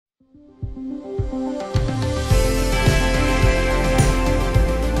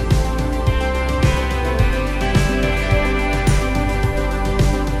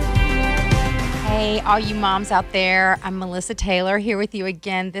all you moms out there. I'm Melissa Taylor here with you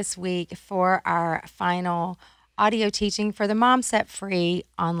again this week for our final audio teaching for the Mom Set Free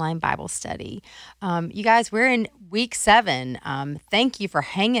online Bible study. You guys, we're in week 7. Thank you for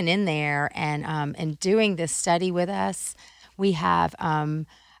hanging in there and doing this study with us. We have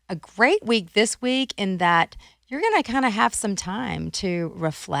a great week this week in that you're going to kind of have some time to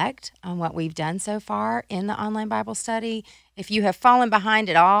reflect on what we've done so far in the online Bible study. If you have fallen behind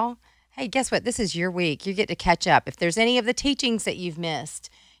at all, hey, guess what? This is your week. You get to catch up. If there's any of the teachings that you've missed,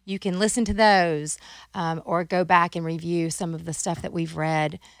 you can listen to those or go back and review some of the stuff that we've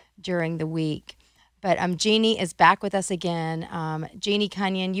read during the week. But Jeannie is back with us again. Jeannie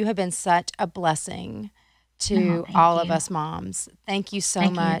Cunnion, you have been such a blessing to all of us moms. Thank you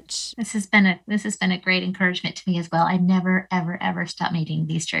so much. This has been a great encouragement to me as well. I never, ever stop needing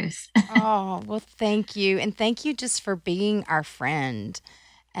these truths. Oh, well, thank you. And thank you just for being our friend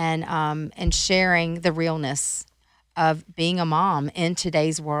and sharing the realness of being a mom in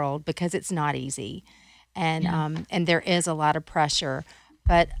today's world, because it's not easy. And and there is a lot of pressure.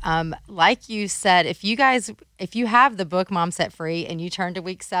 But like you said, if you have the book Mom Set Free and you turn to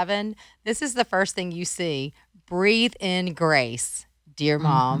week 7, this is the first thing you see. Breathe in grace, dear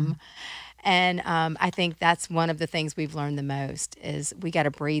mom. And I think that's one of the things we've learned the most is we got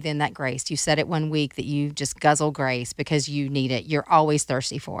to breathe in that grace. You said it one week that you just guzzle grace because you need it. You're always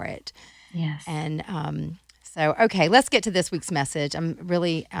thirsty for it. Yes. And so, okay, let's get to this week's message. I'm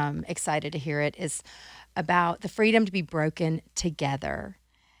really excited to hear it. It's about the freedom to be broken together.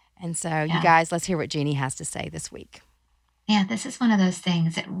 And so, you guys, let's hear what Jeannie has to say this week. Yeah, this is one of those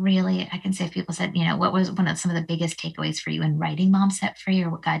things that really, I can say if people said, what was some of the biggest takeaways for you in writing Mom Set Free, or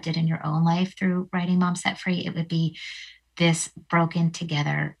what God did in your own life through writing Mom Set Free, it would be this broken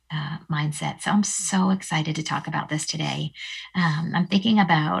together mindset. So I'm so excited to talk about this today. I'm thinking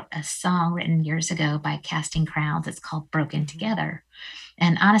about a song written years ago by Casting Crowns. It's called Broken Together.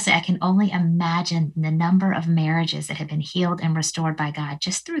 And honestly, I can only imagine the number of marriages that have been healed and restored by God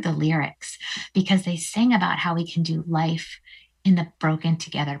just through the lyrics, because they sing about how we can do life in the broken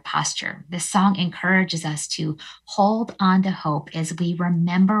together posture. This song encourages us to hold on to hope as we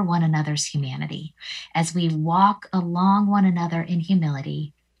remember one another's humanity, as we walk along one another in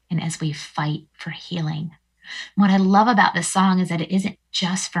humility, and as we fight for healing. What I love about this song is that it isn't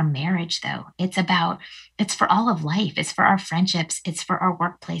just for marriage, though. It's for all of life. It's for our friendships. It's for our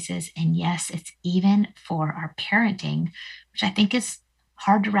workplaces. And yes, it's even for our parenting, which I think is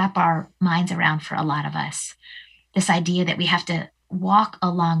hard to wrap our minds around for a lot of us. This idea that we have to walk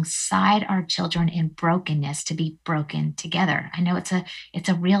alongside our children in brokenness to be broken together. I know it's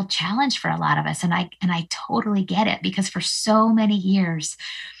a real challenge for a lot of us. And I totally get it, because for so many years,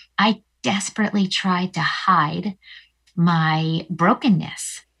 I desperately tried to hide my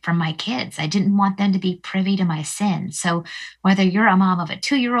brokenness from my kids. I didn't want them to be privy to my sin. So whether you're a mom of a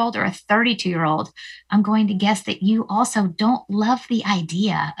 2-year-old or a 32-year-old, I'm going to guess that you also don't love the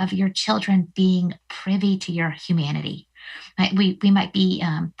idea of your children being privy to your humanity. We might be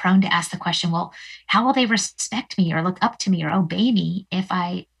prone to ask the question, well, how will they respect me or look up to me or obey me if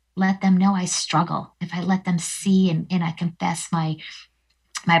I let them know I struggle, if I let them see and I confess my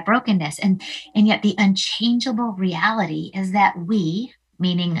brokenness? And yet the unchangeable reality is that we,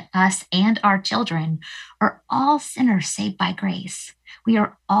 meaning us and our children, are all sinners saved by grace. We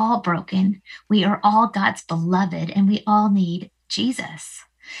are all broken. We are all God's beloved, and we all need Jesus.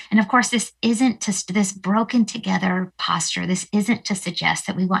 And of course, this broken together posture. This isn't to suggest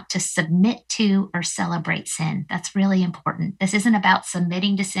that we want to submit to or celebrate sin. That's really important. This isn't about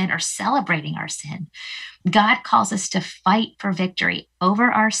submitting to sin or celebrating our sin. God calls us to fight for victory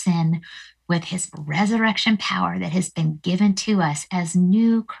over our sin with his resurrection power that has been given to us as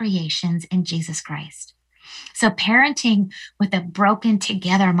new creations in Jesus Christ. So parenting with a broken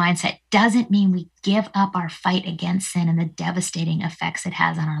together mindset doesn't mean we give up our fight against sin and the devastating effects it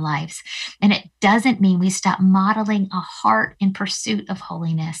has on our lives. And it doesn't mean we stop modeling a heart in pursuit of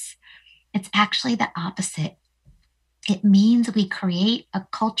holiness. It's actually the opposite. It means we create a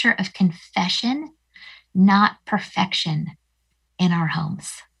culture of confession, not perfection, in our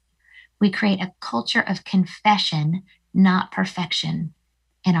homes. We create a culture of confession, not perfection,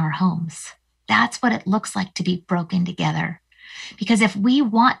 in our homes. That's what it looks like to be broken together. Because if we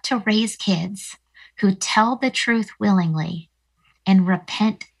want to raise kids who tell the truth willingly and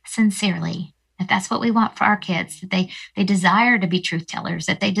repent sincerely, if that's what we want for our kids, that they desire to be truth tellers,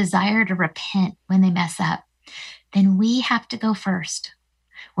 that they desire to repent when they mess up, then we have to go first.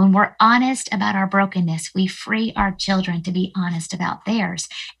 When we're honest about our brokenness, we free our children to be honest about theirs.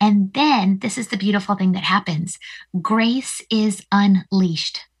 And then this is the beautiful thing that happens. Grace is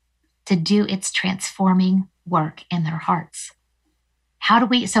unleashed to do its transforming work in their hearts. How do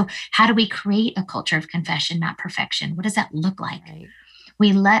we create a culture of confession, not perfection? What does that look like? Right.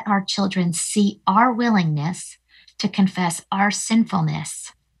 We let our children see our willingness to confess our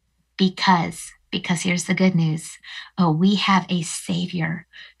sinfulness because here's the good news. Oh, we have a Savior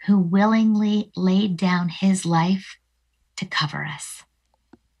who willingly laid down his life to cover us.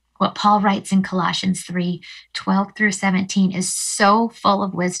 What Paul writes in Colossians 3:12-17 is so full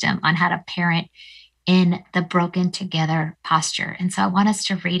of wisdom on how to parent in the broken together posture. And so I want us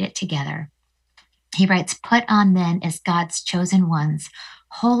to read it together. He writes, "Put on then as God's chosen ones,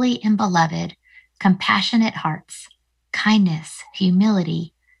 holy and beloved, compassionate hearts, kindness,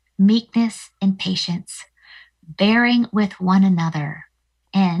 humility, meekness, and patience, bearing with one another.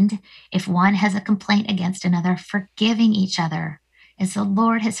 And if one has a complaint against another, forgiving each other. As the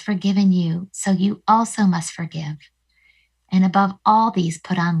Lord has forgiven you, so you also must forgive. And above all these,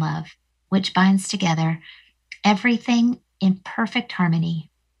 put on love, which binds together everything in perfect harmony.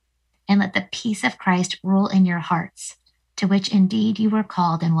 And let the peace of Christ rule in your hearts, to which indeed you were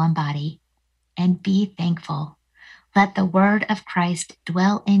called in one body. And be thankful. Let the word of Christ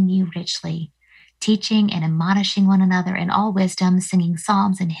dwell in you richly, teaching and admonishing one another in all wisdom, singing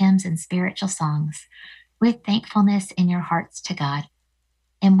psalms and hymns and spiritual songs, with thankfulness in your hearts to God.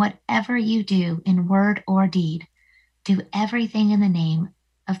 And whatever you do in word or deed, do everything in the name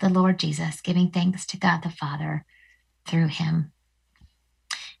of the Lord Jesus, giving thanks to God the Father through him."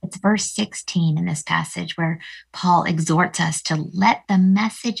 It's verse 16 in this passage where Paul exhorts us to let the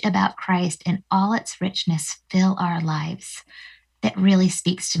message about Christ in all its richness fill our lives. That really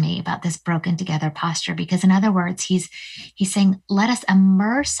speaks to me about this broken together posture, because in other words, he's saying, let us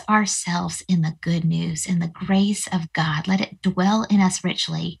immerse ourselves in the good news, in the grace of God. Let it dwell in us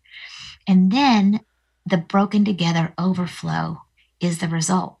richly. And then the broken together overflow is the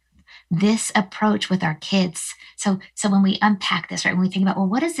result. This approach with our kids. So when we unpack this, right, when we think about, well,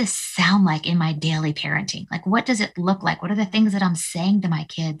 what does this sound like in my daily parenting? Like, what does it look like? What are the things that I'm saying to my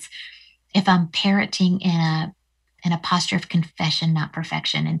kids if I'm parenting in a posture of confession, not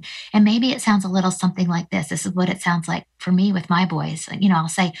perfection? And maybe it sounds a little something like this. This is what it sounds like for me with my boys. I'll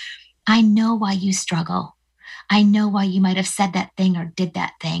say, I know why you struggle. I know why you might have said that thing or did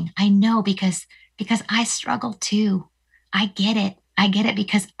that thing. I know because I struggle too. I get it. I get it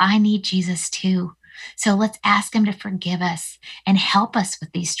because I need Jesus too. So let's ask him to forgive us and help us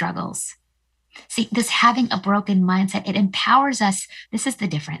with these struggles. See, this having a broken mindset, it empowers us. This is the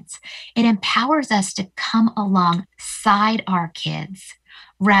difference. It empowers us to come alongside our kids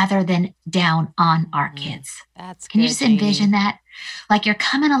rather than down on our kids. That's Can you good, just envision Jeannie. that? Like you're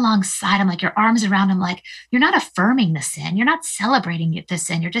coming alongside them, like your arms around them, like you're not affirming the sin. You're not celebrating the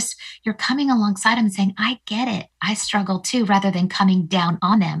sin. You're coming alongside them and saying, I get it. I struggle too, rather than coming down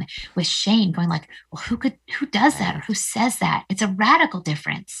on them with shame, going like, well, who does that or who says that? It's a radical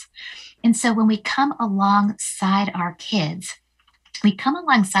difference. And so when we come alongside our kids, we come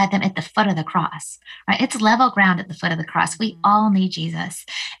alongside them at the foot of the cross, right? It's level ground at the foot of the cross. We all need Jesus.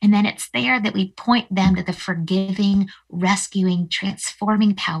 And then it's there that we point them to the forgiving, rescuing,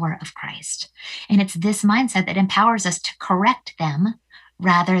 transforming power of Christ. And it's this mindset that empowers us to correct them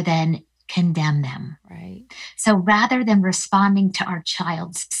rather than condemn them. Right. So rather than responding to our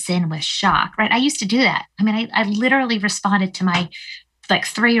child's sin with shock, right? I used to do that. I mean, I literally responded to my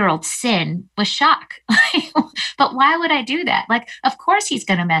 3-year-old sin with shock. But why would I do that? Like, of course he's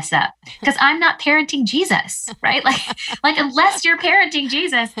going to mess up because I'm not parenting Jesus, right? Like unless you're parenting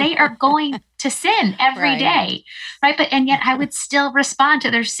Jesus, they are going to sin every day, right? And yet I would still respond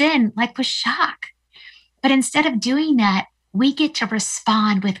to their sin like with shock. But instead of doing that, we get to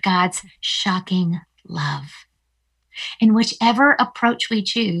respond with God's shocking love. And whichever approach we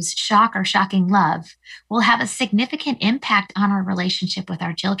choose, shock or shocking love, will have a significant impact on our relationship with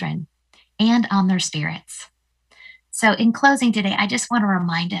our children and on their spirits. So in closing today, I just want to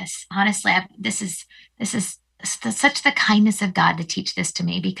remind us, honestly, this is such the kindness of God to teach this to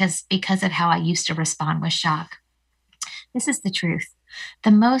me because of how I used to respond with shock. This is the truth.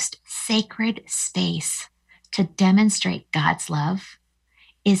 The most sacred space to demonstrate God's love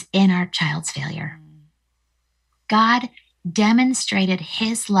is in our child's failure. God demonstrated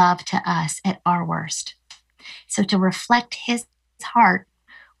his love to us at our worst. So to reflect his heart,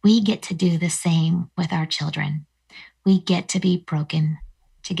 we get to do the same with our children. We get to be broken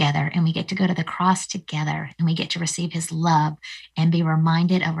together and we get to go to the cross together and we get to receive his love and be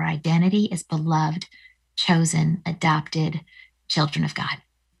reminded of our identity as beloved, chosen, adopted children of God.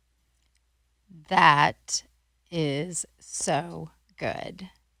 That is so good.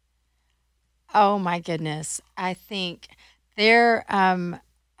 Oh my goodness. I think there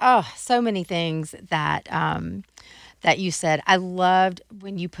Oh, so many things that that you said. I loved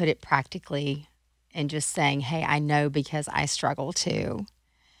when you put it practically and just saying, "Hey, I know because I struggle too,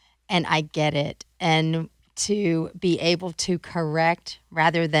 and I get it." And to be able to correct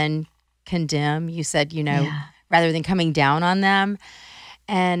rather than condemn. You said, Yeah. rather than coming down on them.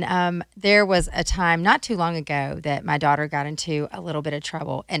 And there was a time not too long ago that my daughter got into a little bit of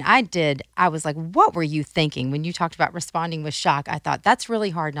trouble. And I was like, what were you thinking? When you talked about responding with shock, I thought that's really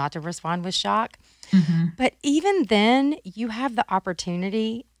hard not to respond with shock. Hmm. But even then, you have the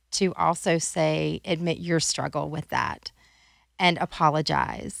opportunity to also admit your struggle with that and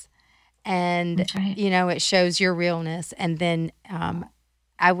apologize. And, That's right. it shows your realness. And then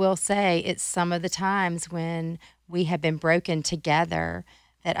I will say it's some of the times when we have been broken together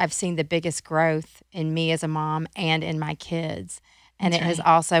that I've seen the biggest growth in me as a mom and in my kids. And That's it has right.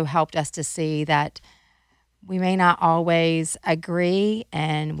 also helped us to see that we may not always agree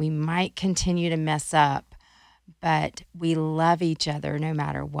and we might continue to mess up, but we love each other no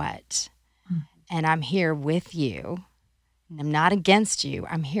matter what. Mm. And I'm here with you. I'm not against you.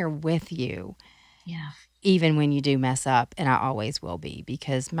 I'm here with you, Yeah. even when you do mess up. And I always will be,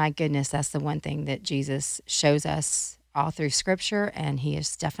 because my goodness, that's the one thing that Jesus shows us all through scripture. And he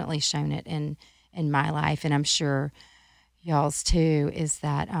has definitely shown it in my life. And I'm sure y'all's too, is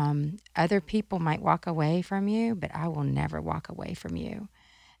that other people might walk away from you, but I will never walk away from you.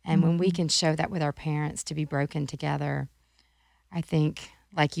 And when we Hmm. can show that with our parents to be broken together, I think,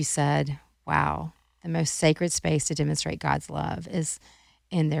 like you said, wow, the most sacred space to demonstrate God's love is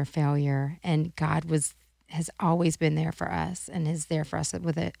in their failure. And God has always been there for us and is there for us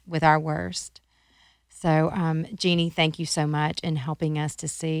with our worst. So, Jeannie, thank you so much in helping us to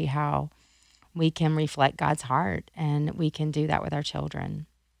see how we can reflect God's heart, and we can do that with our children.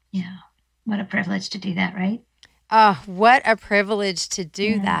 Yeah. What a privilege to do that, right? Oh, what a privilege to do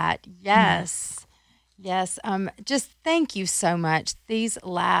Yeah. that. Yeah. Yes. Yes. Just thank you so much. These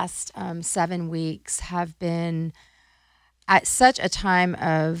last 7 weeks have been at such a time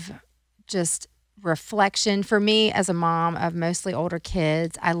of just reflection for me as a mom of mostly older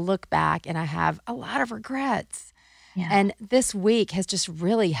kids. I look back and I have a lot of regrets. Yeah. And this week has just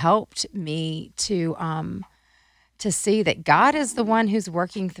really helped me to see that God is the one who's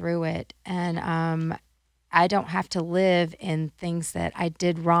working through it. And I don't have to live in things that I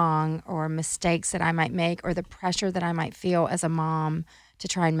did wrong or mistakes that I might make or the pressure that I might feel as a mom to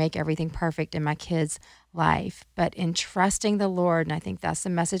try and make everything perfect in my kids' life. But in trusting the Lord, and I think that's the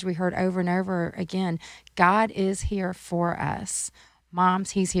message we heard over and over again, God is here for us.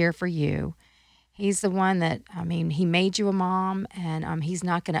 Moms, he's here for you. He's the one that, he made you a mom, and he's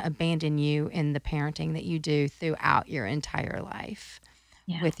not going to abandon you in the parenting that you do throughout your entire life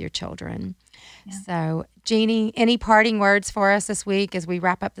Yeah. with your children. Yeah. So, Jeannie, any parting words for us this week as we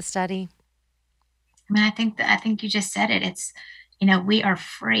wrap up the study? I mean, I think you just said it. It's, we are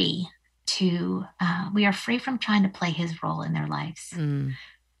free we are free from trying to play his role in their lives, Mm,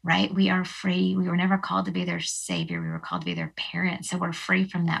 right? We are free. We were never called to be their savior. We were called to be their parent. So we're free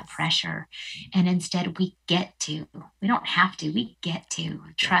from that yes, pressure. And instead, we don't have to, we get to we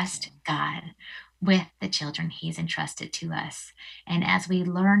get to. trust God with the children he's entrusted to us. And as we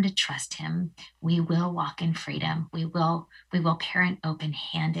learn to trust him, we will walk in freedom. We will parent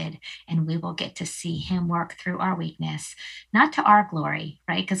open-handed, and we will get to see him work through our weakness, not to our glory,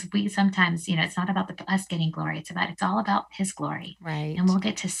 right? Because we sometimes, it's not about us getting glory. It's all about his glory. And Right. we'll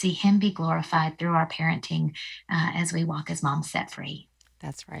get to see him be glorified through our parenting as we walk as moms set free.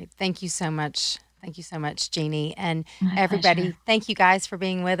 That's right. Thank you so much. Thank you so much, Jeannie. And My everybody, pleasure. thank you guys for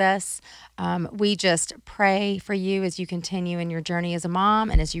being with us. We just pray for you as you continue in your journey as a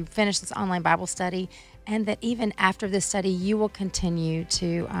mom and as you finish this online Bible study, and that even after this study, you will continue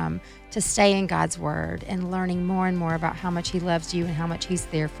to stay in God's Word and learning more and more about how much He loves you and how much He's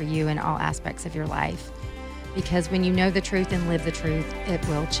there for you in all aspects of your life. Because when you know the truth and live the truth, it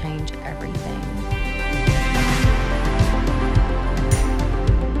will change everything.